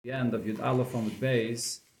The end of Yud Aleph on the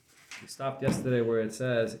base. We stopped yesterday where it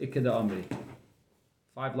says Ikeda Amri.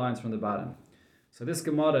 5 lines from the bottom. So this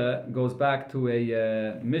Gemara goes back to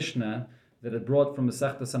a Mishnah that it brought from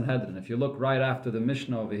Masechta Sanhedrin. If you look right after the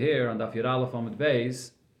Mishnah over here on Daf Yud Aleph on the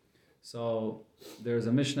base, so there's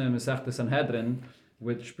a Mishnah in Masechta Sanhedrin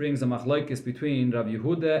which brings a machlokes between Rav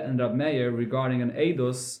Yehuda and Rav Meir regarding an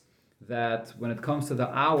edus that when it comes to the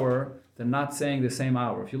hour, they're not saying the same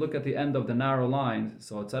hour. If you look at the end of the narrow line,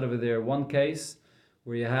 so it's out over there one case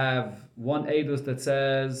where you have one edus that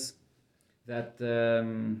says that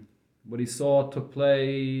what he saw took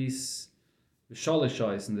place b'shalish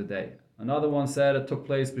shoyos in the day. Another one said it took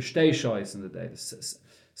place b'shtei shoyos in the day, the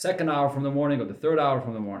second hour from the morning or the third hour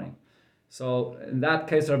from the morning. So in that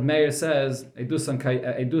case, Rav Meir says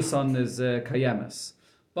edusan is kayemes.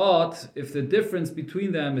 But if the difference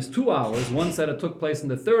between them is 2 hours, one said it took place in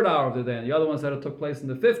the third hour of the day, and the other one said it took place in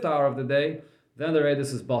the fifth hour of the day, then the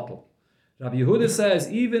edus is bottled. Rabbi Yehuda says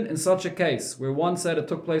even in such a case where one said it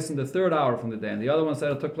took place in the third hour from the day, and the other one said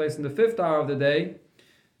it took place in the fifth hour of the day,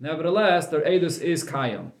 nevertheless their edus is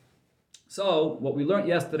kayam. So what we learned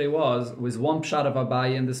yesterday was one pshat of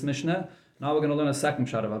Abaye in this Mishnah. Now we're going to learn a second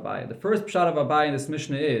pshat of Abaye. The first pshat of Abaye in this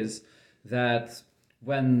Mishnah is that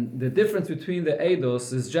when the difference between the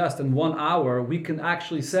edus is just in 1 hour, we can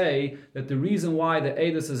actually say that the reason why the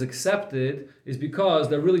edus is accepted is because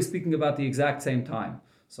they're really speaking about the exact same time.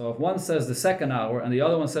 So if one says the second hour and the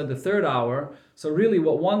other one said the third hour, so really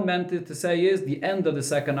what one meant it to say is the end of the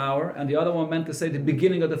second hour, and the other one meant to say the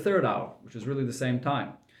beginning of the third hour, which is really the same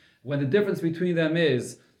time. When the difference between them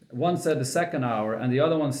is one said the second hour and the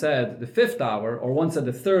other one said the fifth hour, or one said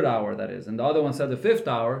the third hour, that is, and the other one said the fifth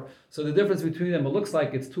hour, so the difference between them, it looks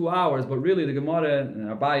like it's 2 hours, but really the Gemara in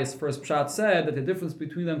Abaye's first pshat said that the difference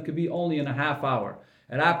between them could be only in a half hour.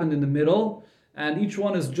 It happened in the middle, and each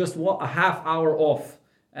one is just a half hour off.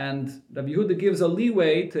 And Rabbi Yehuda gives a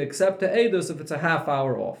leeway to accept the edus if it's a half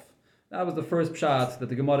hour off. That was the first pshat that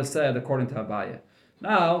the Gemara said according to Abaye.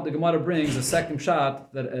 Now the Gemara brings a second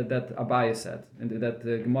pshat that Abaye said, and that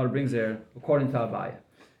the Gemara brings there according to Abaye.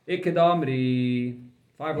 Ikedamri,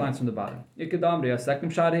 5 lines from the bottom. Ikedamri, a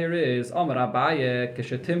second pshat here is Amar Abaye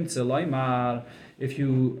keshetimtze loymar. If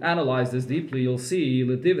you analyze this deeply, you'll see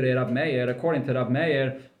L'divrei Rav Meir, according to Rav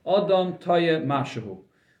Meir, Adam toye mashahu.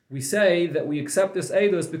 We say that we accept this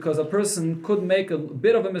edus because a person could make a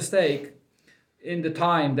bit of a mistake in the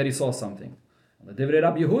time that he saw something. According to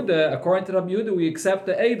Rabbi Yehuda, we accept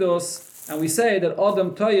the edus and we say that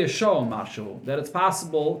Adam toye sho mashu, that it's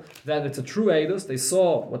possible that it's a true edus. They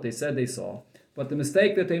saw what they said they saw, but the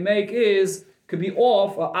mistake that they make could be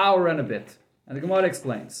off an hour and a bit. And the Gemara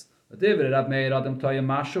explains. According to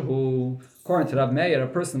Rav Meir, a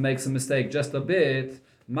person makes a mistake just a bit.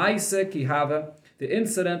 The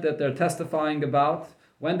incident that they're testifying about,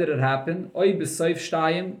 when did it happen? Or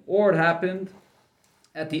it happened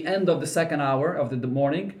at the end of the second hour of the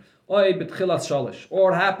morning, or it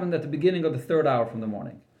happened at the beginning of the third hour from the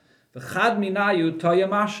morning. And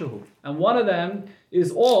one of them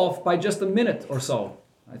is off by just a minute or so.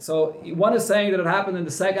 Right? So one is saying that it happened in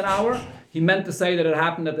the second hour. He meant to say that it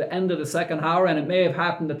happened at the end of the second hour, and it may have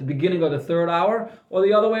happened at the beginning of the third hour, or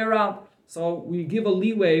the other way around. So we give a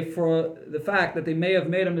leeway for the fact that they may have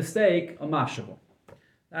made a mistake, a mashahu.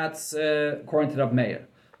 That's according to Rav Meir.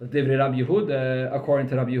 According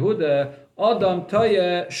to Rabbi Yehuda, Adam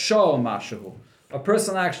toye sho mashahu. A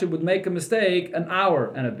person actually would make a mistake an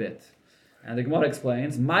hour and a bit. And the Gemara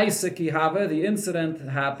explains, Maiseki have, the incident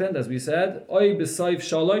happened, as we said, Oy b'soif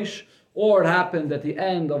shalosh, or it happened at the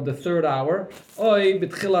end of the third hour, Oy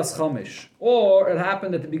b'tchilas chomish, or it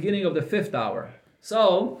happened at the beginning of the fifth hour.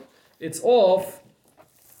 So it's off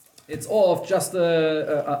just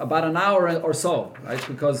about an hour or so, right?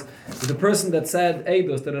 Because the person that said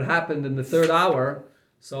edus that it happened in the third hour,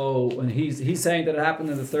 so when he's saying that it happened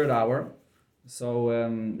in the third hour, so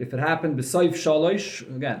if it happened b'soif shalosh,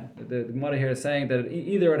 again, the Gemara here is saying that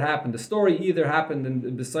the story either happened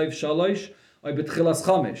in b'soif shalosh or b'tchilas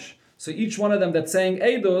chomish. So each one of them that's saying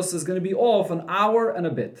edus is going to be off an hour and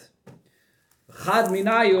a bit. Chad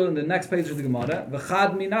minayu, in the next page of the Gemara,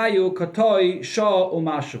 v'chad minayu katoi sha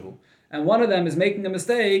umashahu, and one of them is making a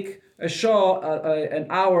mistake, an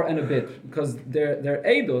hour and a bit, because their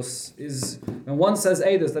edus is, when one says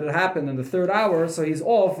edus that it happened in the third hour, so he's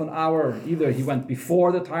off an hour. Either he went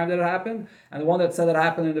before the time that it happened, and the one that said it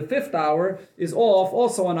happened in the fifth hour is off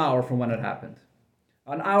also an hour from when it happened,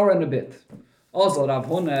 an hour and a bit. Also, Rav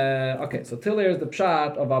Huna. Okay, so till here's the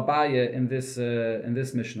pshat of Abaye in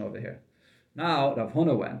this mission over here. Now Rav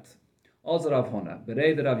Huna went. Also Rav Huna,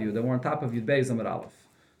 Berei de Rav Yehuda, we're on top of Yud Beis Amar Aleph.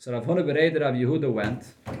 So Rav Huna Bereder Rav Yehuda went,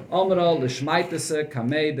 Amral l'shmaitese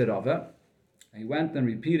kamei de Rava. He went and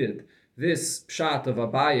repeated this pshat of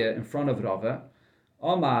Abaye in front of Rava.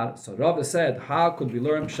 Omar, so Rava said, how could we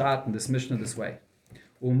learn pshat in this Mishnah this way?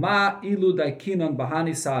 Uma ilu daikinon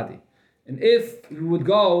bahani sadi. And if we would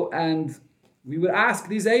go and we would ask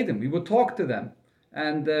these Eidim, we would talk to them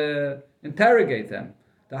and interrogate them.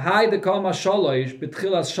 The hay de kama shaloish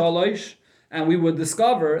betchilas shaloish, and we would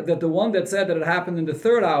discover that the one that said that it happened in the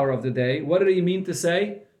third hour of the day, what did he mean to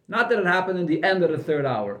say? Not that it happened in the end of the third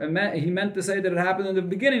hour. He meant to say that it happened in the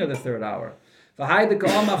beginning of the third hour. The hay de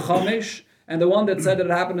kama chomish, and the one that said that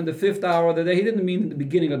it happened in the fifth hour of the day, he didn't mean in the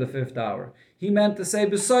beginning of the fifth hour. He meant to say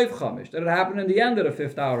b'soif chomish, that it happened in the end of the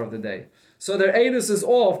fifth hour of the day. So their edus is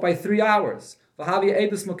off by 3 hours. V'havi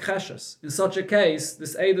edus mokcheshes. In such a case,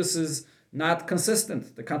 this edus is not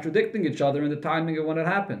consistent. They're contradicting each other in the timing of when it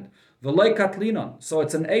happened. V'loi katlinon. So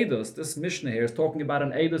it's an edus. This Mishnah here is talking about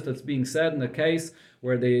an edus that's being said in a case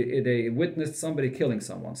where they witnessed somebody killing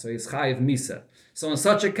someone. So it's chayiv misa. So in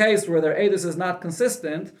such a case where their edus is not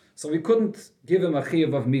consistent, so we couldn't give him a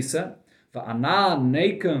chayiv of misa. So over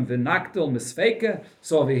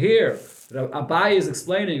here, Abai is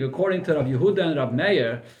explaining, according to Rav Yehuda and Rav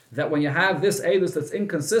Meir, that when you have this edus that's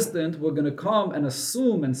inconsistent, we're going to come and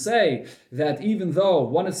assume and say that even though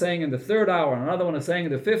one is saying in the third hour and another one is saying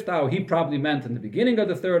in the fifth hour, he probably meant in the beginning of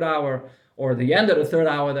the third hour, or the end of the third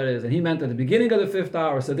hour, that is, and he meant at the beginning of the fifth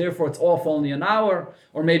hour, so therefore it's off only an hour,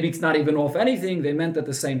 or maybe it's not even off anything, they meant at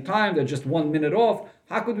the same time, they're just 1 minute off.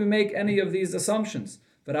 How could we make any of these assumptions?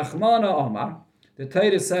 But Achmana Omar, the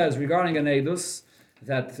Torah says regarding an edus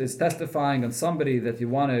that is testifying on somebody that you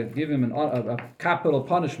want to give him a capital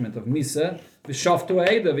punishment of misa, v'shaftu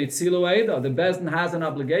eida, v'tzilu eida. The Bezdin has an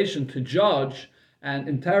obligation to judge and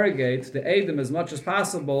interrogate the edim as much as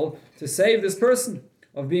possible to save this person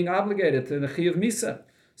of being obligated to the chi of misa.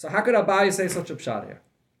 So how could Abai say such a pshat here?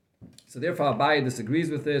 So therefore Abai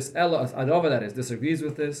disagrees with this. Rava, that is, disagrees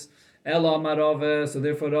with this. Ela Marove, so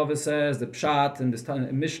therefore Rava says the pshat in this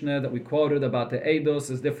Mishnah that we quoted about the eidos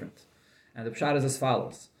is different. And the pshat is as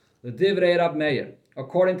follows. The divrei Rab Meir,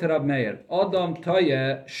 according to Rab Meir, Adam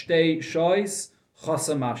toye shtei shois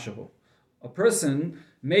chasamashahu. A person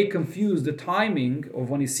may confuse the timing of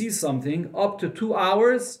when he sees something up to 2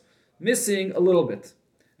 hours, missing a little bit.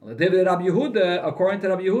 The divrei Rab Yehuda, according to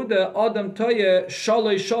Rab Yehuda, Adam toye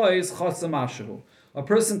shaloi shois chasamashahu. A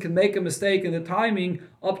person can make a mistake in the timing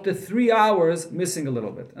up to 3 hours, missing a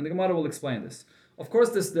little bit. And the Gemara will explain this. Of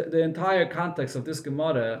course, the entire context of this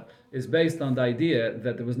Gemara is based on the idea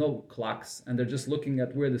that there was no clocks, and they're just looking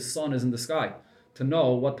at where the sun is in the sky to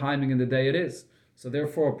know what timing in the day it is. So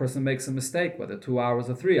therefore, a person makes a mistake, whether 2 hours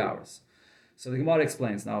or 3 hours. So the Gemara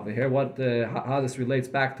explains now over here how this relates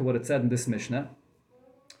back to what it said in this Mishnah.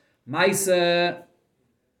 Maise.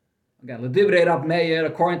 Again, l'divrei Rab Meir,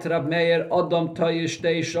 according to Rab Meir, Adam toyish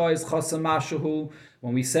dei shois chasamashahu.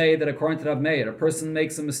 When we say that according to Rab Meir, a person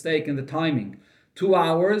makes a mistake in the timing, 2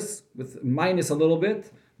 hours with minus a little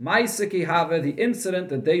bit. Ma'iseki have the incident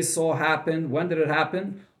that they saw happen. When did it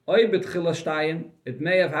happen? Oy b'tchila shtayim. It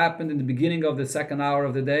may have happened in the beginning of the second hour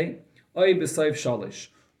of the day. Oy b'soif shalish,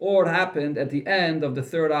 or it happened at the end of the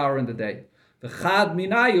third hour in the day. The chad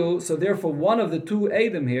minayu. So therefore, one of the two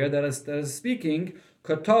edim here that is speaking.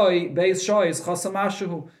 Katoi beis shois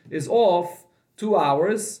chasamashu is off 2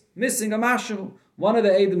 hours, missing a mashu. One of the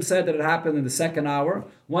Edim said that it happened in the second hour.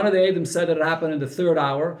 One of the Edim said that it happened in the third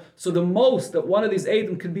hour. So the most that one of these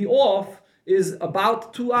Edim can be off is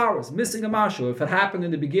about 2 hours, missing a mashu. If it happened in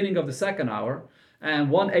the beginning of the second hour, and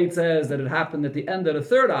one Eid says that it happened at the end of the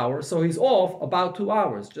third hour, so he's off about 2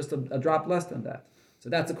 hours, just a drop less than that. So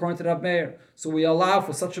that's according to Rab Meir. So we allow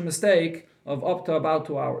for such a mistake of up to about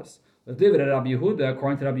 2 hours. The divrei Rabbi Yehuda,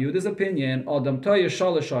 according to Rabbi Yehuda's opinion, Adam toye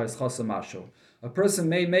shalashah is chasamashu. A person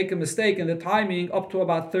may make a mistake in the timing up to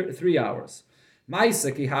about 3 hours.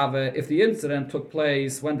 Ma'iseki have, if the incident took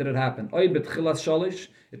place, when did it happen? Oy b'tchilas shalish,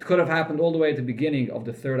 it could have happened all the way at the beginning of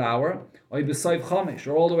the third hour. Oy b'soif chamish,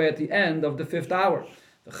 or all the way at the end of the fifth hour.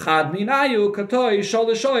 The chad minayu katoi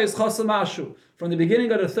shalashah is chasamashu. From the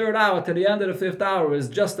beginning of the third hour to the end of the fifth hour is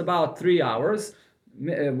just about 3 hours.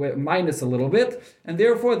 Minus a little bit, and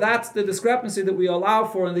therefore that's the discrepancy that we allow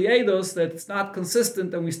for in the Eidos, that it's not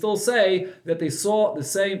consistent, and we still say that they saw the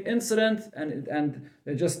same incident and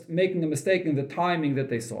they're just making a mistake in the timing that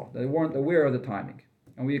they saw. They weren't aware of the timing,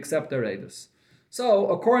 and we accept their Eidos. So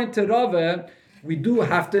according to Rava, we do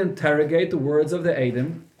have to interrogate the words of the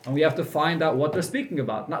Eidim, and we have to find out what they're speaking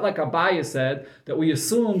about. Not like Abaye said, that we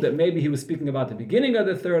assumed that maybe he was speaking about the beginning of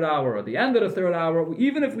the third hour or the end of the third hour.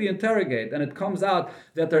 Even if we interrogate and it comes out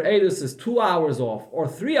that their edus is 2 hours off or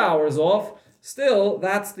 3 hours off, Still,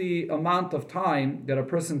 that's the amount of time that a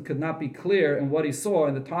person could not be clear in what he saw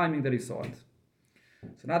and the timing that he saw it.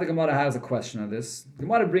 So now the Gemara has a question on this. The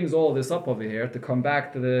Gemara brings all this up over here to come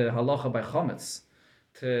back to the halacha by chametz,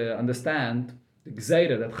 to understand the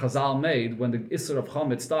gzeira that Chazal made when the Isser of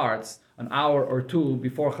chametz starts an hour or two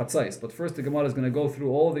before chatzais. But first the Gemara is going to go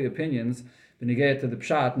through all the opinions, when you get to the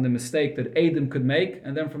pshat and the mistake that Edom could make,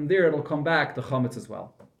 and then from there it'll come back to chametz as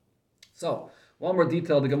well. So, one more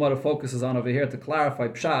detail the Gemara focuses on over here to clarify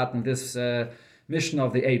pshat in this Mishnah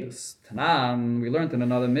of the Eidos. Tanan, we learned in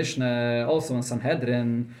another Mishnah, also in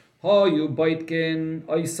Sanhedrin, Hoyu Boitkin,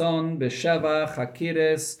 Oison, Besheva,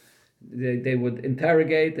 Chakiris. They would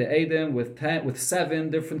interrogate the Edom with 7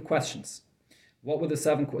 different questions. What were the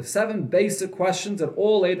 7? 7 basic questions that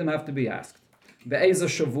all Edom have to be asked. Be'eza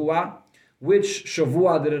Shavua, which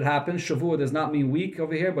Shavua did it happen? Shavua does not mean week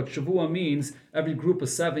over here, but Shavua means every group of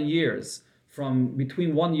 7 years. From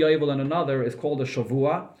between one Yovel and another is called a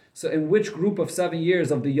Shavua. So in which group of 7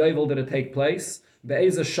 years of the Yovel did it take place?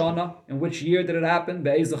 Be'eza Shana, in which year did it happen?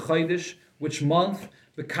 Be'eza Chaydish, which month?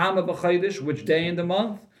 Be'kama b'Chaydish, which day in the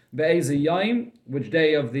month? Be'eza Yom, which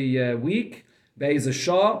day of the week? Be'eza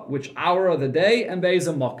Shah, which hour of the day? And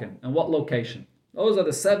Be'eza Mokim, and what location? Those are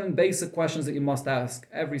the 7 basic questions that you must ask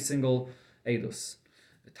every single Eidos.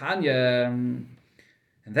 Tanya.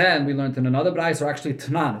 And then we learned in another brayso, or actually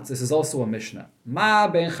Tanan, this is also a Mishnah. Ma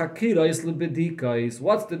ben chakirais lebedikais.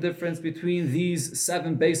 What's the difference between these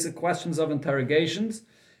 7 basic questions of interrogations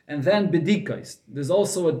and then bedikais? There's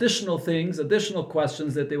also additional things, additional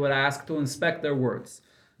questions that they would ask to inspect their words,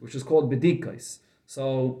 which is called bedikais.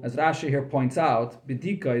 So, as Rashi here points out,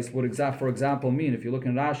 bedikais would, for example, mean, if you look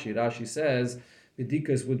in Rashi says,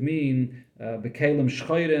 Bedikas would mean Bekalim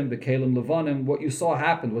Shchayrim, Bekalim Levanim. What you saw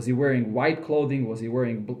happened. Was he wearing white clothing? Was he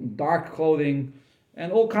wearing dark clothing?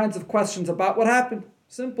 And all kinds of questions about what happened.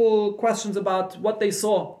 Simple questions about what they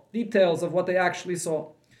saw, details of what they actually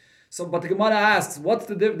saw. So, but the Gemara asks,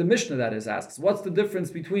 the Mishnah that is asks, what's the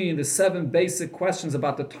difference between the 7 basic questions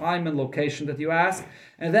about the time and location that you ask,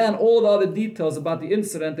 and then all the other details about the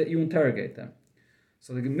incident that you interrogate them?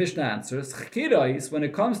 So the Mishnah answers, when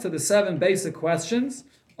it comes to the 7 basic questions,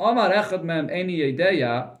 if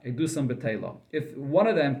one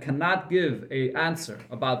of them cannot give an answer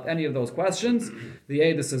about any of those questions, the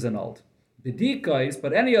edus is annulled.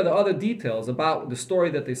 But any of the other details about the story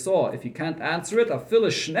that they saw, if you can't answer it,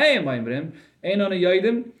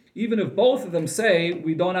 even if both of them say,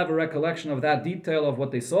 we don't have a recollection of that detail of what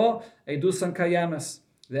they saw, edusan kayemes.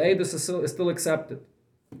 The edus is still accepted.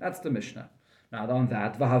 That's the Mishnah. Now on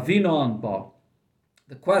that,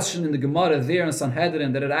 the question in the Gemara there in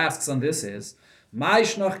Sanhedrin that it asks on this is,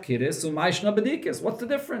 what's the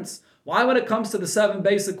difference? Why when it comes to the 7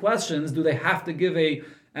 basic questions do they have to give a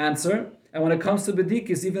answer? And when it comes to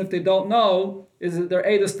bedikis, even if they don't know, is that their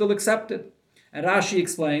aid is still accepted? And Rashi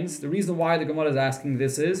explains, the reason why the Gemara is asking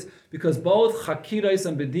this is because both chakirais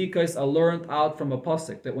and bedikais are learned out from a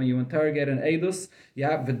pasuk, that when you interrogate an edus, you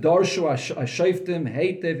have v'darshu ashayftim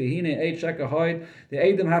heite v'hine eichek ahoid. The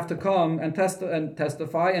edim have to come and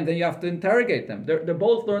testify, and then you have to interrogate them. They're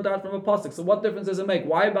both learned out from a pasuk. So what difference does it make?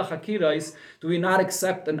 Why by chakirais do we not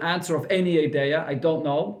accept an answer of any ideya? I don't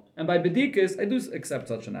know. And by bedikais, I do accept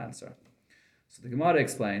such an answer. So the Gemara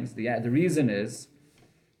explains, the reason is,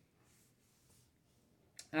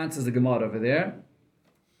 answers the Gemara over there.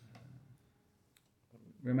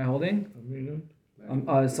 Where am I holding?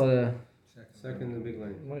 Second, the big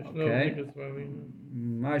line. Okay.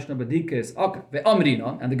 Okay.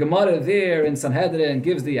 And the Gemara there in Sanhedrin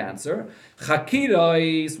gives the answer.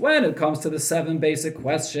 Chakirais, when it comes to the 7 basic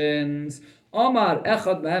questions, Omar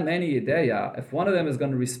echad mehem any ideya. If one of them is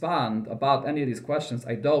going to respond about any of these questions,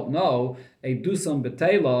 I don't know. Edusam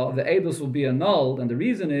betela, the edus will be annulled, and the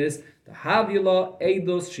reason is the havila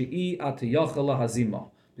edus shei atiyachala hazima.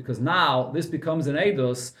 Because now this becomes an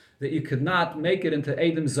edus that you could not make it into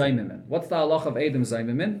edom zaymimin. What's the halach of edom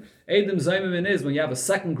zaymimin? Edom zaymimin is when you have a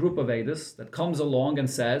second group of edus that comes along and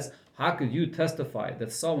says, how could you testify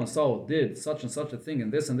that so-and-so did such and such a thing in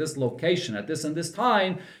this location at this and this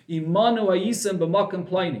time? Imanu ayisem b'makom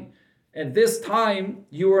plini. At this time,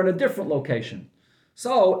 you were in a different location.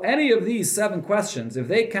 So, any of these 7 questions, if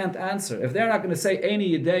they can't answer, if they're not going to say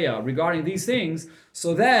any ideya regarding these things,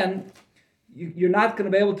 so then you're not going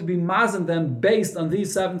to be able to be mazen them based on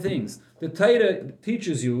these 7 things. The Torah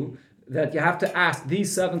teaches you that you have to ask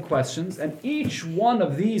these 7 questions, and each one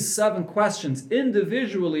of these 7 questions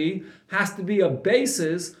individually has to be a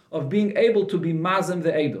basis of being able to be mazem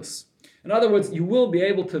the edus. In other words, you will be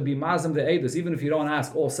able to be mazim the edus, even if you don't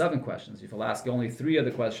ask all 7 questions. If you'll ask only 3 of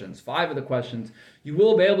the questions, 5 of the questions, you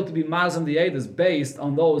will be able to be mazim the edus based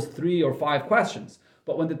on those 3 or 5 questions.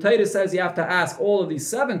 But when the Torah says you have to ask all of these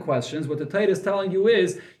 7 questions, what the Torah is telling you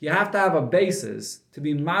is you have to have a basis to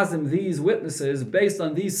be mazim these witnesses based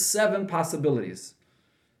on these 7 possibilities.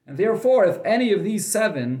 And therefore, if any of these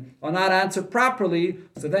 7 are not answered properly,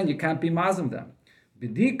 so then you can't be mazim them.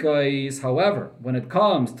 Bidika is, however, when it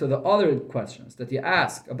comes to the other questions that you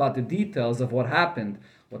ask about the details of what happened,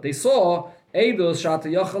 what they saw, eidos shata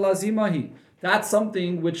yachal azimahi. That's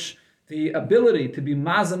something which the ability to be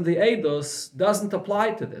mazim the eidos doesn't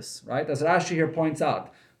apply to this, right? As Rashi here points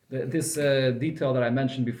out, this detail that I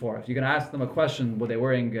mentioned before. If you're going to ask them a question, were they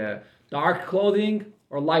wearing dark clothing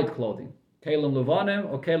or light clothing? Kelim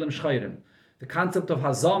levanim or kelim shchayrim? The concept of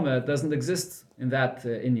hazama doesn't exist in that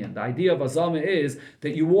inyan. The idea of hazama is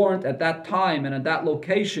that you weren't at that time and at that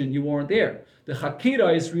location, you weren't there. The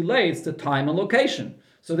chakira relates to time and location.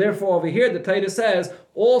 So therefore over here the Torah says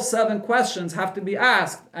all 7 questions have to be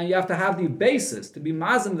asked and you have to have the basis to be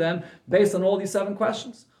mazim them based on all these 7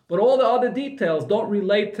 questions. But all the other details don't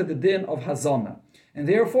relate to the din of hazama. And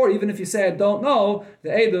therefore even if you say I don't know, the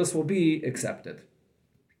edus will be accepted.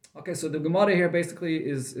 Okay, so the Gemara here basically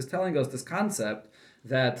is telling us this concept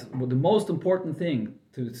that the most important thing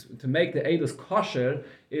to make the edus kosher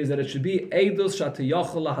is that it should be edus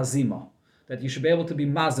shatiyachal hazima, that you should be able to be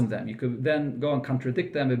mazim them. You could then go and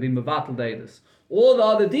contradict them and be mevatel the edus. All the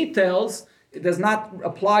other details, it does not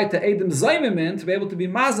apply to edim zaymimin to be able to be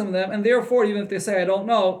mazim them, and therefore even if they say I don't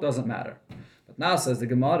know, it doesn't matter. But now says the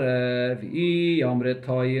Gemara, if you're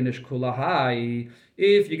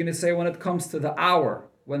going to say when it comes to the hour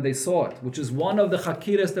when they saw it, which is one of the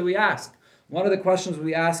chakiras that we ask. One of the questions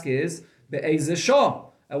we ask is, be'ezeh shah,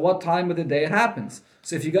 at what time of the day it happens.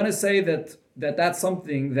 So if you're going to say that's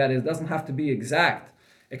something that it doesn't have to be exact,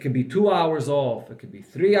 it could be 2 hours off, it could be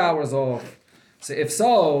 3 hours off. So if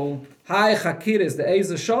so, hi chakiras, the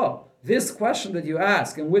ezeh shah, this question that you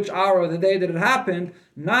ask, in which hour of the day did it happen,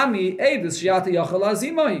 nami edus shiyata yachal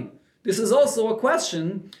azimai. This is also a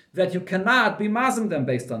question that you cannot be mazim them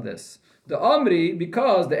based on this. The Amri,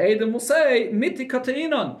 because the Edom will say, miti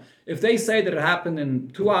kateinon. If they say that it happened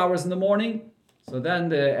in 2 hours in the morning, so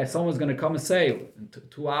then if someone's going to come and say,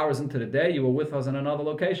 2 hours into the day, you were with us in another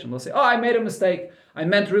location. They'll say, I made a mistake. I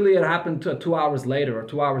meant really it happened 2 hours later, or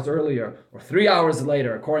 2 hours earlier, or 3 hours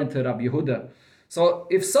later, according to Rabbi Yehuda. So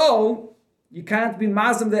if so, you can't be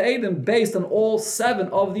mazim the Edom based on all 7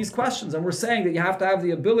 of these questions. And we're saying that you have to have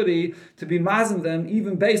the ability to be mazim them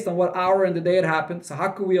even based on what hour in the day it happened. So how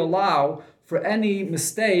can we allow for any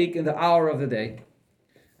mistake in the hour of the day?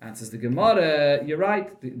 Answers the Gemara, you're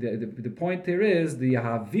right. The point here is the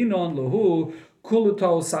Yahavinon Lahu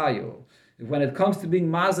Kuluto Sayu. When it comes to being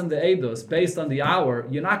mazim the Eidos based on the hour,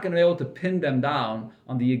 you're not going to be able to pin them down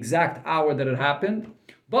on the exact hour that it happened.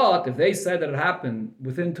 But if they said that it happened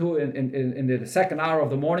within in the second hour of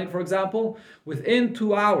the morning, for example, within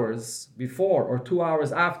 2 hours before or 2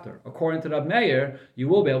 hours after, according to Rab Meir, you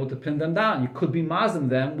will be able to pin them down. You could be mazim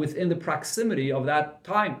them within the proximity of that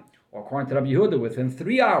time. Or according to Rabbi Yehuda, within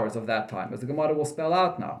 3 hours of that time, as the Gemara will spell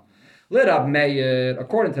out now. Rab Meir,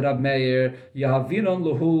 according to Rab Meir, Yahavinon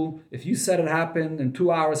Luhu, if you said it happened in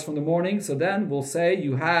 2 hours from the morning, so then we'll say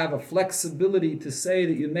you have a flexibility to say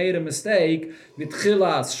that you made a mistake,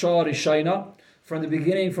 mitchilas shah rishayna, from the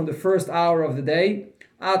beginning, from the first hour of the day,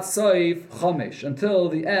 at saif chomesh, until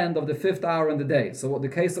the end of the 5th hour in the day. So what the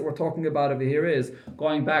case that we're talking about over here is,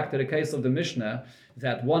 going back to the case of the Mishnah,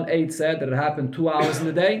 that 1/8 said that it happened 2 hours in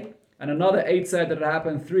the day, and another 8 said that it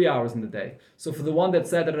happened 3 hours in the day. So for the one that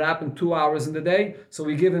said that it happened 2 hours in the day, so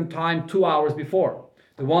we give him time 2 hours before.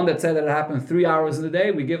 The one that said that it happened 3 hours in the day,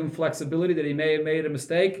 we give him flexibility that he may have made a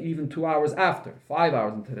mistake even 2 hours after, 5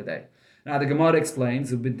 hours into the day. Now the Gemara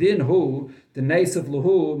explains, "B'din hu the nesef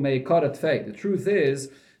luhu meikarat fei." The truth is,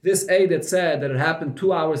 this A that said that it happened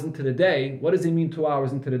 2 hours into the day, what does he mean 2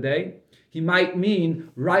 hours into the day? He might mean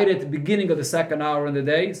right at the beginning of the 2nd hour in the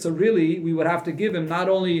day. So really, we would have to give him not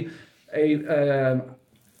only a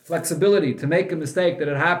flexibility to make a mistake that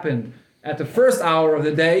it happened at the 1st hour of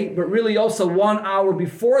the day, but really also 1 hour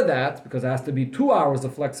before that, because it has to be 2 hours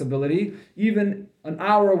of flexibility, even an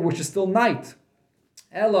hour which is still night.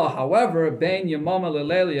 Ella, however, bein yamama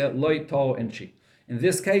lelelia loito enchi. In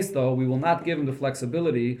this case, though, we will not give him the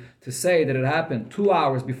flexibility to say that it happened 2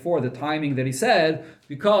 hours before the timing that he said,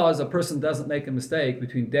 because a person doesn't make a mistake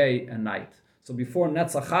between day and night. So before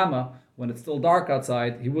Netzach Hama, when it's still dark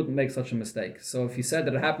outside, he wouldn't make such a mistake. So if he said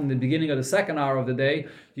that it happened in the beginning of the 2nd hour of the day,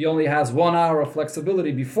 he only has 1 hour of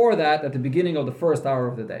flexibility before that at the beginning of the 1st hour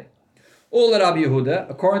of the day. All Rabbi Yehuda,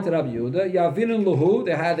 according to Rabbi Yehuda, Yavinun Luhu,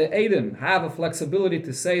 they had the Edom have a flexibility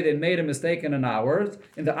to say they made a mistake in an hour,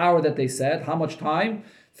 in the hour that they said. How much time?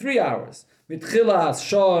 3 hours. Mitchilas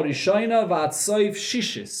Shah Rishayna Vatsoif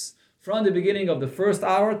Shishis. From the beginning of the first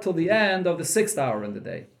hour till the end of the 6th hour in the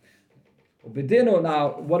day.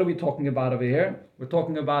 Now, what are we talking about over here? We're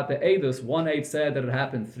talking about the Eidos. One Eid said that it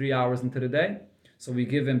happened 3 hours into the day. So we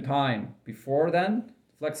give him time before then,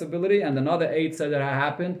 flexibility, and another Eid said that it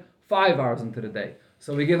happened 5 hours into the day.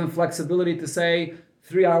 So we give him flexibility to say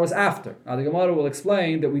 3 hours after. Now the Gemara will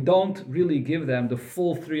explain that we don't really give them the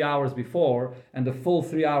full 3 hours before and the full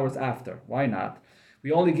 3 hours after. Why not?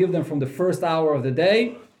 We only give them from the first hour of the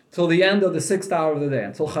day till the end of the 6th hour of the day,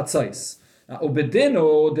 until Chatzais.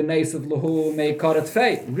 Ubedino, the nace of Lahu, may cut it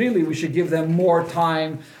fate. Really, we should give them more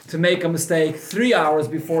time to make a mistake 3 hours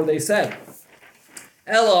before they said.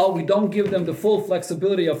 Elo, we don't give them the full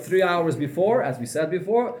flexibility of 3 hours before, as we said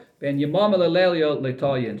before, because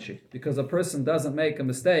a person doesn't make a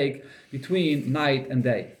mistake between night and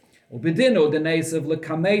day. Ubedino, the nace of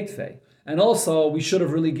Lekameitfe. And also, we should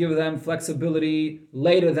have really given them flexibility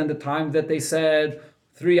later than the time that they said,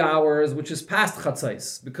 3 hours, which is past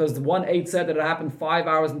Chatzais, because the 1 8 said that it happened 5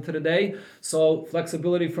 hours into the day, so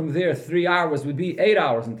flexibility from there, 3 hours would be 8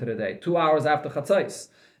 hours into the day, 2 hours after Chatzais.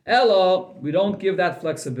 Elo, we don't give that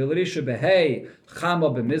flexibility. Shebehei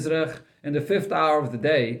chama b'mizrach. In the 5th hour of the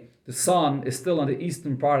day, the sun is still on the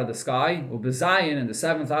eastern part of the sky. Ubezayin, in the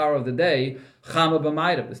 7th hour of the day, chama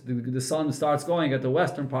b'mayrav. The sun starts going at the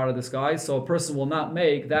western part of the sky, so a person will not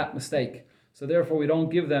make that mistake. So therefore, we don't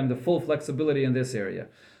give them the full flexibility in this area.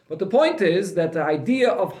 But the point is that the idea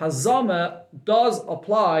of hazama does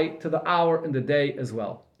apply to the hour in the day as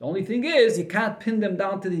well. The only thing is, you can't pin them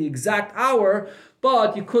down to the exact hour,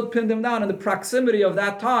 but you could pin them down in the proximity of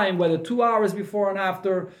that time, whether 2 hours before and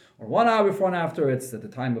after, or 1 hour before and after, it's at the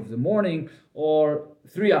time of the morning, or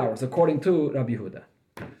 3 hours, according to Rabbi Yehuda.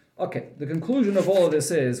 Okay, the conclusion of all of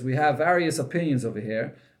this is, we have various opinions over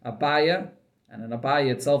here. Abaya, and in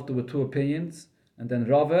Abaya itself there were 2 opinions, and then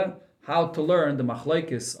Rava, how to learn the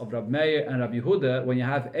machlekes of Rab Meir and Rabbi Yehuda when you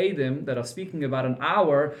have Eidim that are speaking about an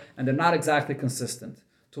hour and they're not exactly consistent.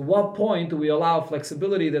 To what point do we allow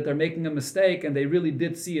flexibility that they're making a mistake and they really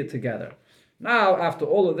did see it together? Now, after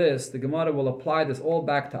all of this, the Gemara will apply this all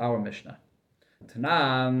back to our Mishnah.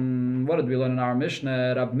 Tanan, what did we learn in our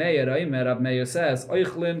Mishnah? Rab Meir says,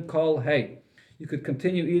 Oichlin kol hey. You could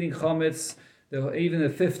continue eating chametz even the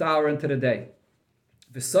 5th hour into the day.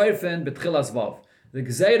 V'soifen betchilas vav. The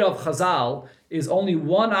Gzeira of Chazal is only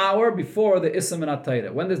 1 hour before the Isam and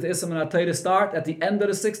Atayra. When does the Isam and Atayra start? At the end of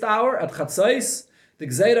the 6th hour, at Chatzais. The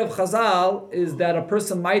Gzeira of Chazal is that a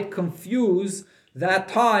person might confuse that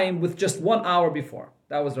time with just 1 hour before.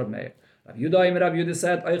 That was Rab Meir. Rabbi Yehuda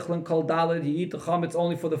said, Eichlen kol dalid, you eat the chametz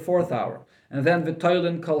only for the 4th hour. And then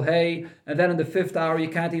v'toilin kol hey, and then in the 5th hour you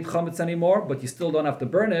can't eat chametz anymore, but you still don't have to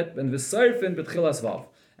burn it. And v'serfin b'tchilas vav.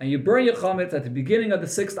 And you burn your chametz at the beginning of the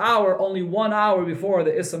 6th hour, only 1 hour before the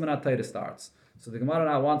Isam and Atayra starts. So the Gemara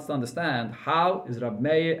now wants to understand, how is Rab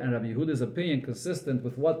Meir and Rabbi Yehuda's opinion consistent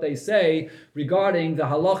with what they say regarding the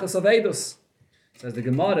halachas of Eidos? Says the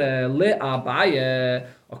Gemara, Le Abaye,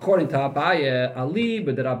 according to Abaye, Ali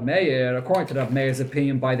b'd Rab Meir, according to Rab Meir's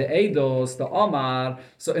opinion by the Eidos, the Omar.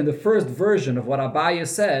 So in the first version of what Abaye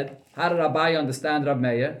said, how did Abaye understand Rab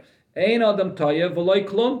Meir? Ein adam toyev v'loy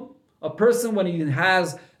klum. A person, when he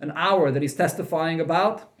has an hour that he's testifying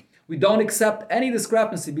about, we don't accept any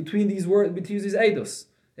discrepancy between these words, between these eidos.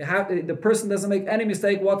 The person doesn't make any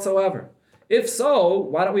mistake whatsoever. If so,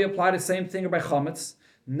 why don't we apply the same thing by chametz?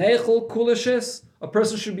 Nechel kulashis. A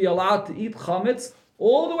person should be allowed to eat chametz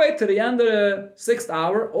all the way to the end of the 6th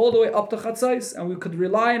hour, all the way up to chatzais, and we could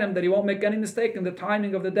rely on him that he won't make any mistake in the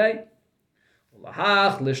timing of the day.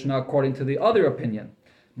 Lishna, according to the other opinion.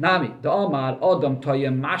 Nami, the Omar, Odom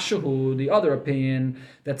Toyem Mashahu, the other opinion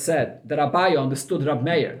that said that Abaye understood Rab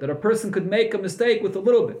Meir, that a person could make a mistake with a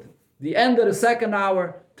little bit. The end of the 2nd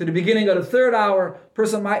hour to the beginning of the 3rd hour,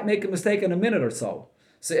 person might make a mistake in a minute or so.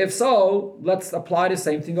 So if so, let's apply the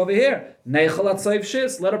same thing over here. Neichel atzoiv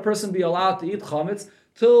shis, let a person be allowed to eat chametz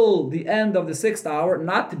till the end of the 6th hour,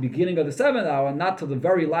 not the beginning of the 7th hour, not till the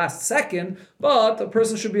very last second, but a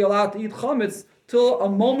person should be allowed to eat chametz till a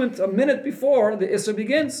minute before the Isra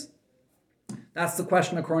begins. That's the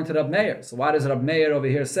question according to Rab Meir. So why does Rab Meir over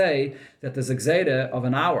here say that there's a gzeira of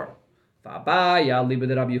an hour? Now the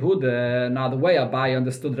way Abaye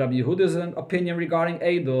understood Rabbi Yehuda's opinion regarding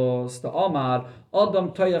Eidos, the Omar,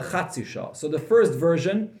 Adam Toya Chatzisha. So the first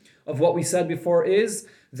version of what we said before is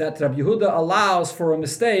that Rabbi Yehuda allows for a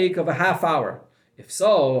mistake of a half hour. If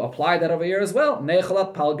so, apply that over here as well.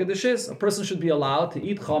 Nechalat palgadishis. A person should be allowed to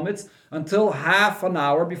eat chametz until half an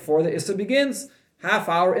hour before the Issa begins, half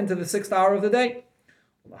hour into the 6th hour of the day.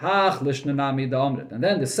 And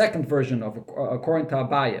then the second version of according to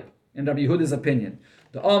Abaye, in Rabbi Yehuda's opinion,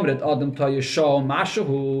 the Amrit Adam Tayisho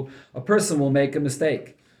Mashahu, a person will make a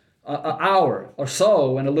mistake. An hour or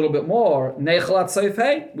so and a little bit more, Nechalat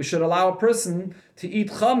Seifei, we should allow a person to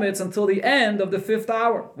eat chametz until the end of the 5th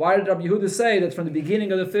hour. Why did Rabbi Yehuda say that from the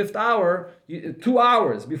beginning of the 5th hour, 2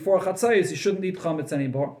 hours before chatzayis, you shouldn't eat chametz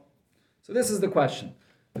anymore? So this is the question.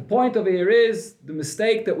 The point over here is the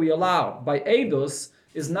mistake that we allow by edus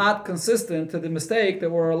is not consistent to the mistake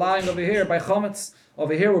that we're allowing over here by chametz.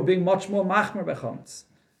 Over here, we're being much more machmer by chametz.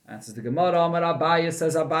 Answers the Gemara, Amar Abaye,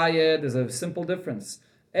 says Abaye, there's a simple difference.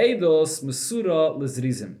 Eidos mesura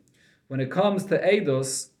lizrizim. When it comes to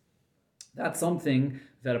eidos, that's something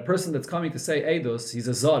that a person that's coming to say eidos, he's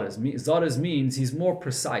a zares. Zares means he's more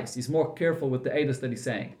precise, he's more careful with the eidos that he's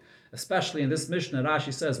saying. Especially in this Mishnah,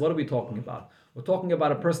 Rashi says, what are we talking about? We're talking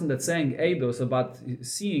about a person that's saying eidos, about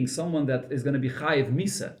seeing someone that is going to be chayiv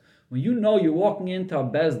misa. When you know you're walking into a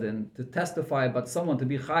bezdin to testify about someone to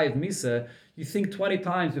be chayiv misa, you think 20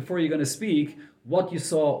 times before you're going to speak what you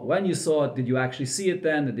saw, when you saw it, did you actually see it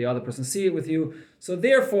then, did the other person see it with you? So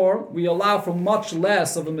therefore, we allow for much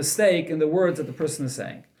less of a mistake in the words that the person is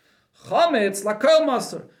saying. Chametz lakol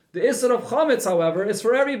maser. The Isser of Chametz, however, is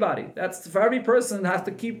for everybody. That's for every person has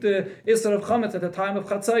to keep the Isser of Chametz at the time of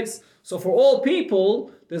Chatzais. So for all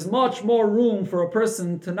people, there's much more room for a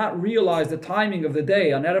person to not realize the timing of the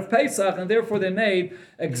day on Erev Pesach, and therefore they made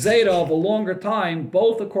a gzeira of a longer time,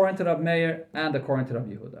 both according to Rab Meir and according to Rab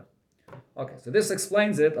Yehuda. Okay, so this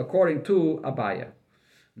explains it according to Abaye.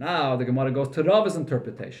 Now the Gemara goes to Rav's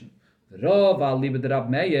interpretation. Rav al-libed Rab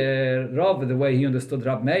Meir, Rav, the way he understood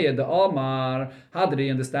Rab Meir, the Omar, how did he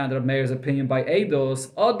understand Rab Meir's opinion by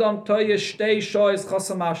Eidos? Adam toyesh shtei shoyz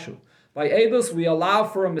chasamashu. By Eidos, we allow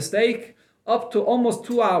for a mistake up to almost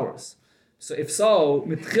 2 hours. So if so,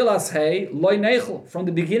 mitchilas hey loy nechel, from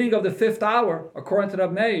the beginning of the 5th hour, according to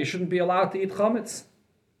Rab Meir, you shouldn't be allowed to eat chametz.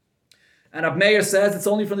 And Rab Meir says it's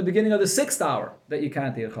only from the beginning of the 6th hour that you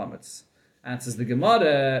can't eat chametz. Answers the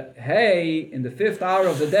Gemara, hey, in the 5th hour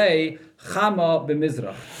of the day, chama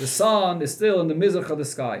b'mizrach. The sun is still in the mizrach of the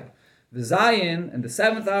sky. The zayin, in the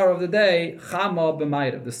 7th hour of the day, chama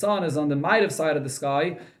b'mayrav. The sun is on the mayrav side of the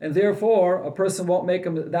sky, and therefore a person won't make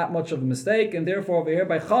that much of a mistake, and therefore over here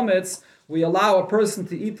by chametz, we allow a person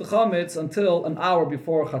to eat the chametz until an hour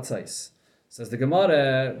before chatzais. Says the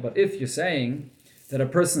Gemara, but if you're saying that a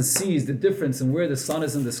person sees the difference in where the sun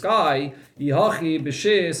is in the sky, yihachi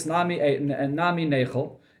b'shis nami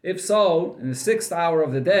nechel. If so, in the 6th hour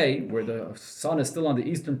of the day, where the sun is still on the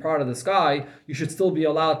eastern part of the sky, you should still be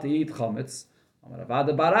allowed to eat chametz.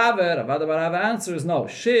 Ravada Barava answers, no.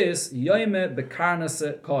 Shis yoime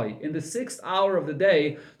bekarnase koi. In the 6th hour of the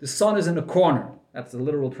day, the sun is in a corner. That's the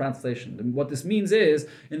literal translation. And what this means is,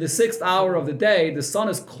 in the 6th hour of the day, the sun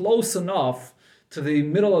is close enough to the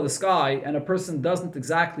middle of the sky, and a person doesn't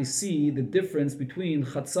exactly see the difference between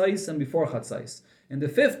chatzais and before chatzais. In the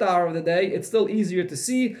 5th hour of the day, it's still easier to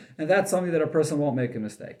see, and that's something that a person won't make a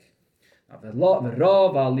mistake. How about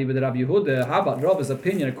Rav's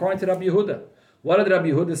opinion according to Rabbi Yehuda? What did Rabbi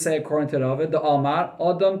Yehuda say according to Rav? The Amar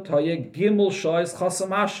Adam Toye Gimel Shoyz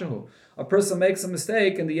Chasamashu. A person makes a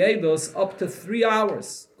mistake in the Eidos up to 3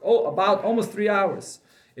 hours, about almost 3 hours.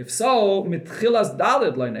 If so, mitchilas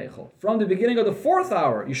dalid loynechel. From the beginning of the 4th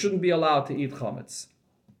hour, you shouldn't be allowed to eat chametz.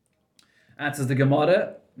 Answers the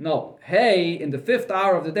Gemara, no. Hey, in the 5th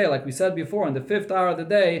hour of the day, like we said before, in the 5th hour of the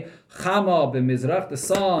day, chama b'mizrach, the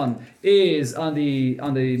sun is on the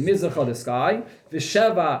mizrach of the sky.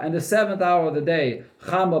 V'sheva, and the 7th hour of the day,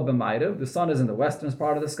 chama b'mayrev, the sun is in the western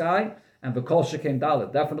part of the sky. And v'kol shekem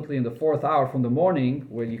dalit, definitely in the 4th hour from the morning,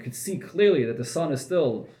 where you could see clearly that the sun is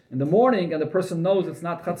still in the morning, and the person knows it's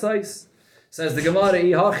not chatzais. Says the Gemara,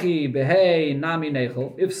 ihachi behei nami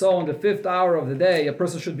nechel. If so, in the 5th hour of the day, a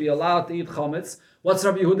person should be allowed to eat chametz. What's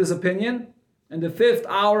Rabbi Yehuda's opinion? In the 5th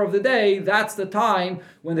hour of the day, that's the time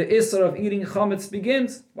when the Isser of eating chametz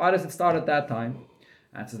begins. Why does it start at that time?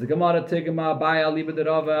 Answers the Gemara, Tigma, Abaya, Liba de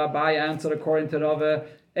Rava. Abaya answered according to Rava,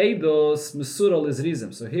 Eidos Mesural is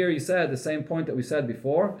Rizim. So here he said the same point that we said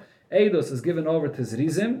before. Eidos is given over to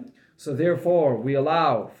Zrizim, so therefore we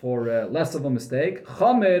allow for less of a mistake.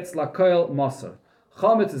 Chametz lakoil maser.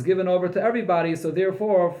 Chametz is given over to everybody, so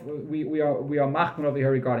therefore we are machmer over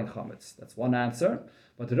here regarding chametz. That's one answer.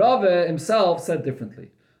 But Rava himself said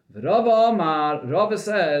differently. The Rava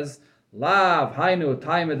says, Lav hainu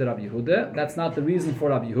taimed Rabbi Yehuda. That's not the reason for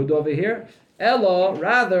Rabbi Yehuda over here. Elo,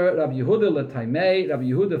 rather, Rabbi Yehuda letaimei, Rabbi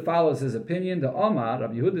Yehuda follows his opinion. The Omar,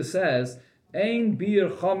 Rabbi Yehuda says, Ein bir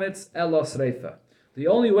chometz elo sreifa. The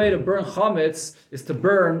only way to burn chametz is to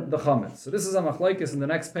burn the chametz. So this is a machlokes in the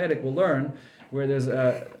next perek we'll learn, where there's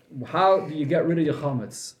how do you get rid of your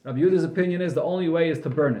chametz? Rabbi Yehuda's opinion is the only way is to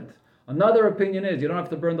burn it. Another opinion is you don't have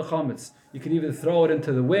to burn the chametz. You could either throw it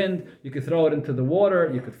into the wind, you could throw it into the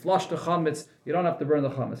water, you could flush the chametz. You don't have to burn the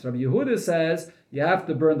chametz. Rabbi Yehuda says you have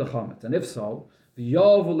to burn the chametz, and if so, the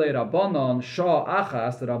Yovule Rabbanon Shah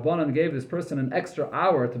Achas, the Rabbanon gave this person an extra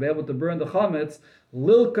hour to be able to burn the chametz.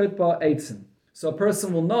 Lilkut ba eitzin. So a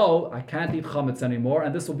person will know, I can't eat chametz anymore,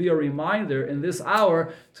 and this will be a reminder in this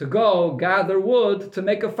hour to go gather wood to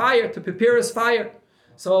make a fire, to prepare his fire.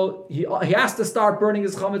 So he has to start burning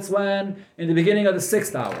his chametz when? In the beginning of the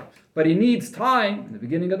 6th hour. But he needs time, in the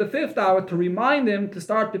beginning of the 5th hour, to remind him to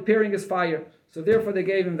start preparing his fire. So therefore they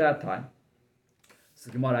gave him that time. So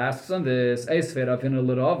the Gemara asks on this,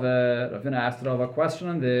 Ravina asked Rav a question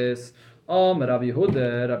on this. Rabbi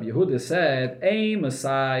Yehuda said,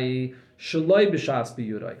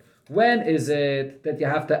 when is it that you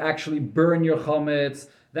have to actually burn your chametz?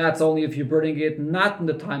 That's only if you're burning it not in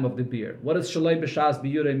the time of the beer. What does shaloi b'shas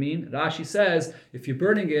biyurei mean? Rashi says, if you're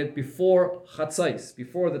burning it before chatzais,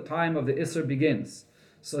 before the time of the Isser begins.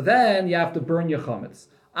 So then you have to burn your chametz.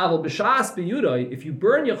 Aval b'shas biyurei, if you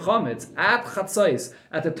burn your chametz at chatzais,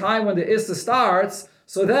 at the time when the Isser starts,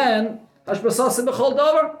 so then, hashbasasim b'chol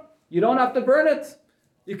davar, you don't have to burn it.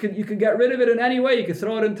 You can get rid of it in any way. You can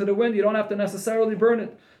throw it into the wind. You don't have to necessarily burn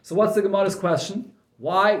it. So what's the Gemara's question?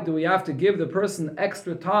 Why do we have to give the person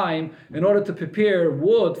extra time in order to prepare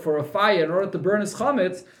wood for a fire, in order to burn his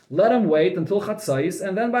chametz? Let him wait until chatzais,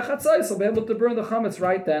 and then by chatzais he'll be able to burn the chametz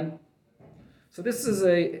right then. So this is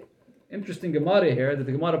a interesting Gemara here, that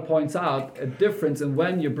the Gemara points out a difference in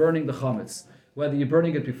when you're burning the chametz. Whether you're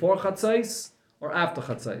burning it before chatzais or after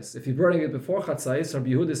chatzais. If you're burning it before chatzais, Rabbi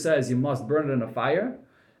Yehuda says you must burn it in a fire.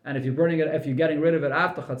 And if you're getting rid of it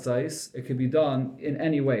after chatzais, it can be done in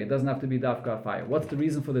any way. It doesn't have to be dafka fire. What's the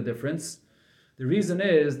reason for the difference? The reason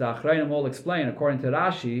is, the Achrayim will explain, according to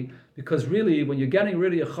Rashi, because really, when you're getting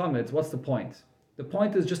rid of your chametz, what's the point? The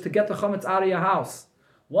point is just to get the chametz out of your house.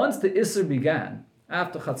 Once the Isser began,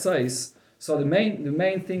 after chatzais, so the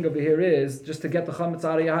main thing over here is just to get the chametz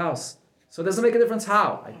out of your house. So it doesn't make a difference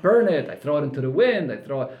how. I burn it, I throw it into the wind, I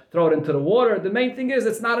throw it into the water. The main thing is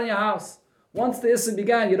it's not in your house. Once the Issa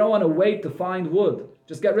began, you don't want to wait to find wood.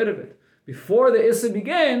 Just get rid of it. Before the Issa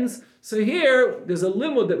begins, so here, there's a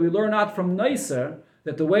limud that we learn out from Neiser,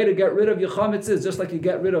 that the way to get rid of your chametz is just like you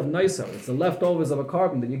get rid of Neiser. It's the leftovers of a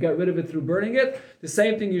carbon, that you get rid of it through burning it. The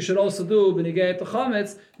same thing you should also do when you get the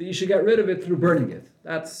chametz, that you should get rid of it through burning it.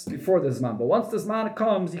 That's before the Zman. But once the Zman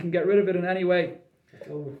comes, you can get rid of it in any way. That's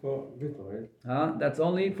only for bittul, right? That's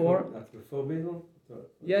only for... That's before bittul?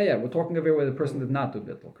 Yeah, we're talking over here where the person did not do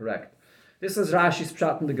bittul, correct. This is Rashi's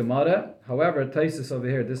pshat in the Gemara. However, Taisus over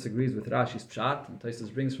here disagrees with Rashi's pshat, and Taisus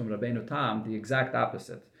brings from Rabbeinu Tam the exact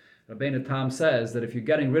opposite. Rabbeinu Tam says that if you're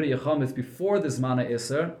getting rid of your chametz before the Zmana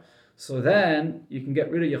Isser, so then you can get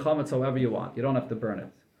rid of your chametz however you want. You don't have to burn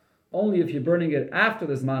it. Only if you're burning it after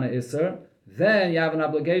the Zmana Isser, then you have an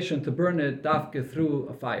obligation to burn it dafke through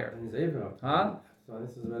a fire. Huh?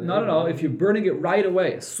 No. If you're burning it right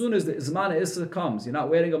away, as soon as the Zmana Isser comes, you're not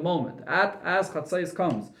waiting a moment. As Chatzais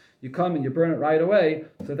comes, you come and you burn it right away,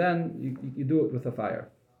 so then you do it with a fire.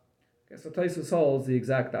 Okay, so Taisus holds the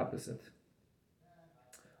exact opposite.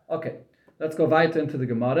 Okay, let's go weiter into the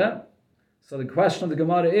Gemara. So the question of the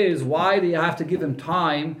Gemara is, why do you have to give him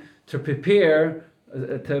time to prepare,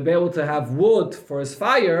 to be able to have wood for his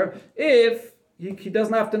fire, if he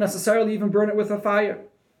doesn't have to necessarily even burn it with a fire?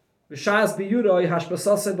 V'shas biyuroi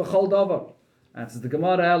hashbasaseh b'chol davar. And this is the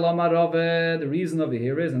Gemara, the reason over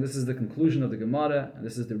here is, and this is the conclusion of the Gemara, and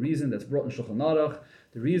this is the reason that's brought in Shulchan Aruch,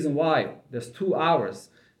 the reason why there's 2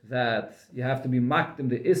 hours that you have to be makdim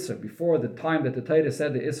the Isser before the time that the Torah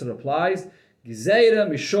said the Isser applies. Gizeira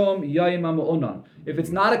mishom yayim ha'ma'unan. If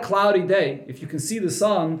it's not a cloudy day, if you can see the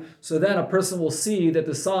sun, so then a person will see that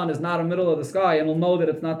the sun is not in the middle of the sky and will know that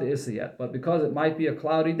it's not the Issa yet. But because it might be a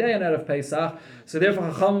cloudy day in Erev Pesach, so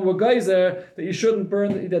therefore Chachamim were geyser that you shouldn't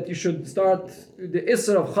burn, that you should start the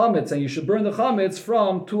Issa of Chametz, and you should burn the Chametz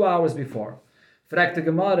from 2 hours before. Fragt the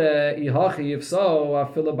Gemara, if so,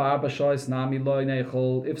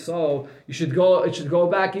 if so, it should go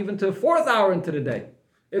back even to the 4th hour into the day.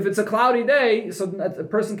 If it's a cloudy day, so a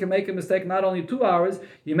person can make a mistake not only 2 hours,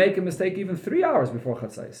 you make a mistake even 3 hours before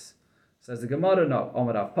Chatzais. Says the Gemara, no.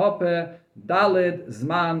 Omarav Pape, Dalid,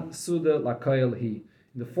 Zman, Suda, Lakoil Hi.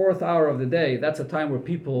 In the 4th hour of the day, that's a time where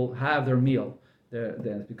people have their meal.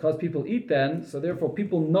 Because people eat then, so therefore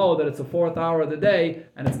people know that it's the fourth hour of the day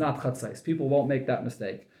and it's not chatzais. People won't make that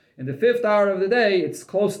mistake. In the fifth hour of the day, it's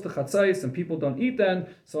close to chatzais and people don't eat then,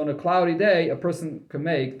 so on a cloudy day, a person can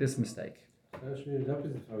make this mistake.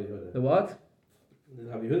 The what? The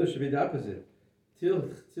Yehuda should be the opposite. Till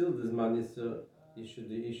this man is he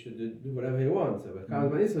should do whatever he wants. But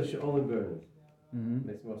Isra should only burn it.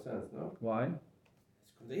 Makes more sense, no? Why?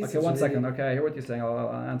 Okay, 1 second. Okay, I hear what you're saying.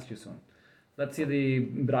 I'll answer you soon. Let's see the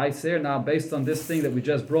Braise here now. Based on this thing that we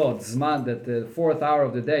just brought, Zman, that the fourth hour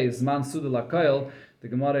of the day is Zman Suda L'Koil. The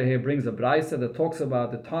Gemara here brings a Braise that talks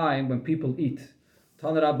about the time when people eat.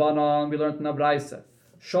 Taner Rabbanon, we learned in a Braise.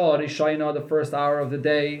 Shor Rishayna, the first hour of the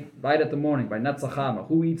day, right at the morning, by Netzachama.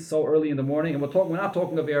 Who eats so early in the morning? And we're not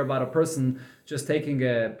talking over here about a person just taking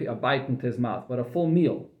a bite into his mouth, but a full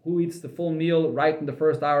meal. Who eats the full meal right in the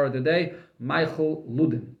first hour of the day? Michael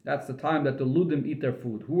Ludim. That's the time that the Ludim eat their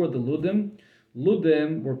food. Who are the Ludim?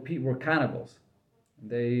 Ludim were cannibals.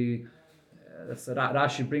 Rashi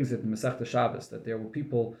brings it in Masechta Shabbos, that there were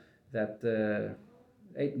people that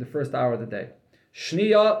ate in the first hour of the day.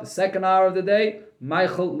 Shniya, the second hour of the day,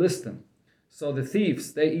 Michael Liston. So the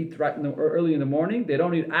thieves, they eat early in the morning. They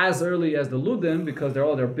don't eat as early as the Ludim because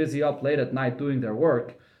they're busy up late at night doing their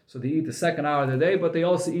work. So they eat the second hour of the day, but they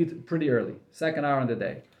also eat pretty early, second hour of the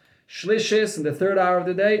day. Shlishis, in the third hour of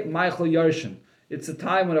the day, Michael Yarshin. It's a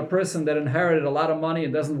time when a person that inherited a lot of money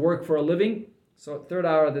and doesn't work for a living, so third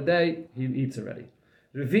hour of the day, he eats already.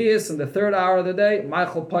 Revius, in the third hour of the day,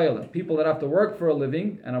 Michael Poilim. People that have to work for a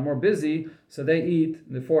living and are more busy, so they eat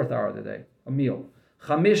in the fourth hour of the day, a meal.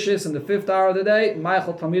 Chamishis, in the fifth hour of the day,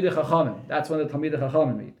 Michael Talmidei Chachamim. That's when the Talmidei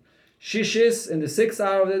Chachamim eat. Shishis, in the sixth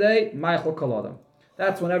hour of the day, Michael Kolodam.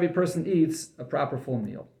 That's when every person eats a proper full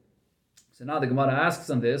meal. So now the Gemara asks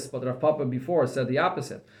on this, but Rav Papa before said the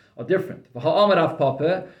opposite, or different. Rav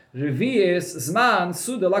Papa, Revius Zman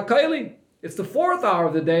Suda L'Koili. It's the fourth hour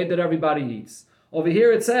of the day that everybody eats. Over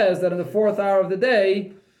here it says that in the fourth hour of the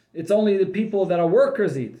day, it's only the people that are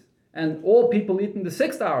workers eat. And all people eat in the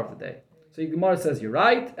sixth hour of the day. So Gemara says, you're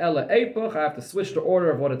right. Ela Epoch, I have to switch the order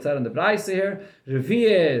of what it said in the Braise here.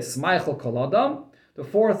 Revies Michael Kolodam. The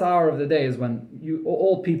fourth hour of the day is when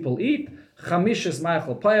all people eat. Chamishis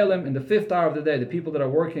Michael Payalim. In the fifth hour of the day, the people that are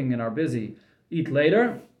working and are busy eat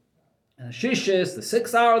later. And Shishis, the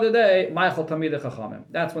sixth hour of the day, Michael Talmidei Chachamim.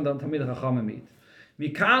 That's when the Talmidei Chachamim eat.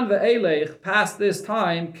 Mikan ve'elech, past this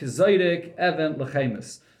time, kizoyrik even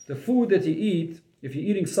lechemis. The food that you eat, if you're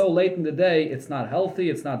eating so late in the day, it's not healthy,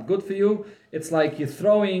 it's not good for you. It's like you're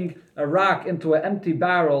throwing a rock into an empty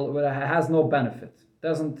barrel where it has no benefit.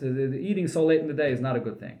 The eating so late in the day is not a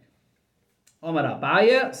good thing. Omar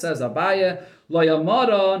Abaye, says Abaye, lo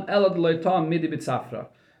yamaron elad lo yitam midi b'tzafra.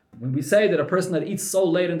 When we say that a person that eats so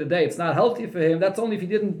late in the day, it's not healthy for him, that's only if he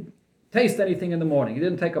didn't taste anything in the morning. He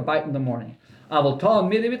didn't take a bite in the morning.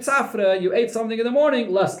 You ate something in the morning,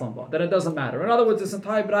 less lamba. Then it doesn't matter. In other words, this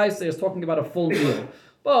entire Braise is talking about a full meal.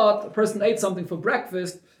 But a person ate something for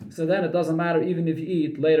breakfast, so then it doesn't matter even if you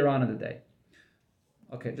eat later on in the day.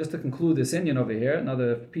 Okay, just to conclude this Inyan over here,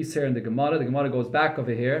 another piece here in the Gemara. The Gemara goes back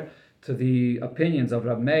over here to the opinions of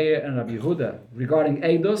Rab Meir and Rab Yehuda regarding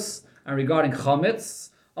Eidos and regarding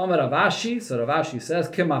Chametz. Amar Rav Ashi, so Rav Ashi says,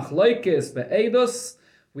 Kimachloikis be'Eidos.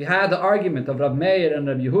 We had the argument of Rab Meir and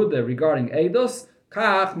Rab Yehuda regarding Eidos.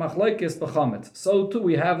 Kach machloikis bechametz. So too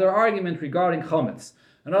we have their argument regarding chametz.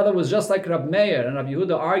 In other words, just like Rab Meir and Rab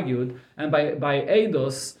Yehuda argued, and by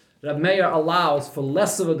Eidos, Rab Meir allows for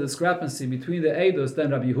less of a discrepancy between the Eidos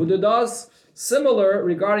than Rab Yehuda does. Similar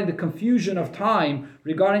regarding the confusion of time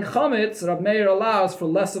regarding chametz, Rab Meir allows for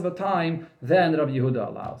less of a time than Rab Yehuda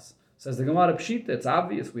allows. Says the Gemara Pshita, it's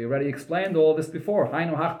obvious. We already explained all this before.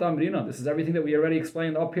 Hainu hachtam rina. This is everything that we already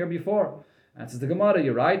explained up here before. And says the Gemara,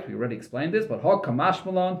 you're right, we already explained this, but Hok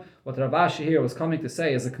Kamashmalon, what Rav Ashi here was coming to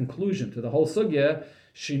say as a conclusion to the whole sugya,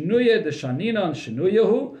 Shinuya de Shaninan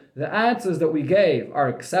Shinuyahu, the answers that we gave are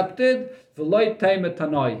accepted, V'loit Teimet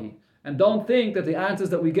Tanoihi. And don't think that the answers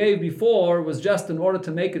that we gave before was just in order to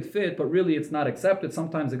make it fit, but really it's not accepted.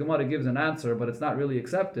 Sometimes the Gemara gives an answer, but it's not really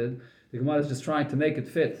accepted. The Gemara is just trying to make it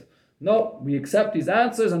fit. No, we accept these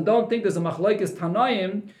answers and don't think there's a machlokes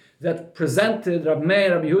Tanaim that presented Rab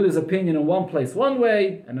Meir, Rab Yehuda's opinion in one place one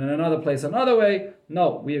way and in another place another way.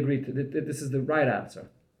 No, we agree this is the right answer.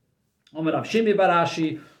 When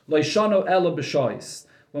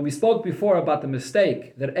we spoke before about the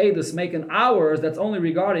mistake that Eidos make in hours, that's only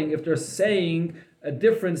regarding if they're saying a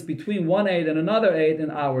difference between one aid and another aid in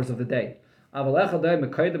hours of the day.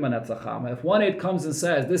 If one aid comes and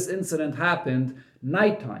says this incident happened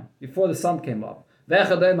nighttime, before the sun came up, and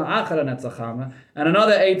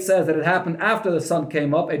another aid says that it happened after the sun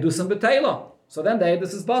came up, so So then the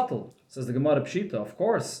Eidus is batal. Says the Gemara Pshita, of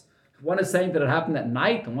course. One is saying that it happened at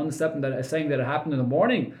night, and one is saying that it happened in the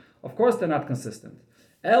morning. Of course they're not consistent.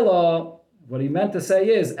 Ella, what he meant to say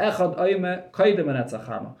is, Echad oime koydem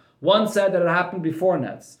netzachama. One said that it happened before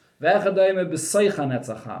Netz. Ve'echad oime b'seicha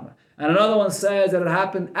netzachama. And another one says that it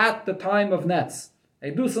happened at the time of Netz.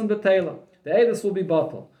 Eidusim b'teila. The Eidus will be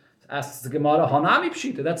batal. Asks the Gemara, Hanami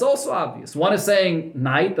Pshita, that's also obvious. One is saying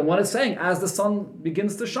night, and one is saying as the sun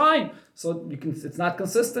begins to shine. So it's not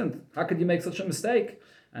consistent. How could you make such a mistake?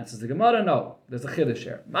 Answers the Gemara, no. There's a chiddush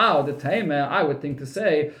here. Mao, the Taime, I would think to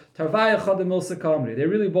say, Tarvaya Chadamil Sakamri. They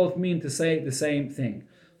really both mean to say the same thing.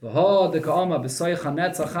 And the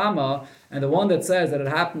one that says that it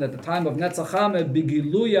happened at the time of Netzachame,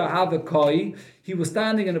 Bigiluya Havakoi, he was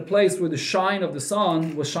standing in a place where the shine of the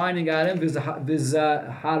sun was shining at him, and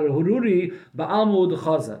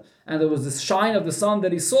there was this shine of the sun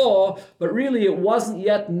that he saw, but really it wasn't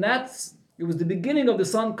yet Netz. It was the beginning of the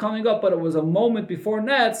sun coming up, but it was a moment before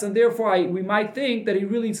Netz, and therefore we might think that he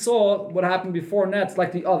really saw what happened before Netz,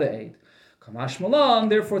 like the other eight. Kamash Malan,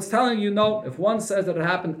 therefore it's telling you, no, if one says that it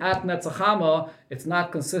happened at Netzachama, it's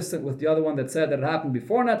not consistent with the other one that said that it happened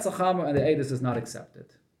before Netzachama, and the Eidus is not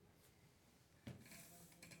accepted.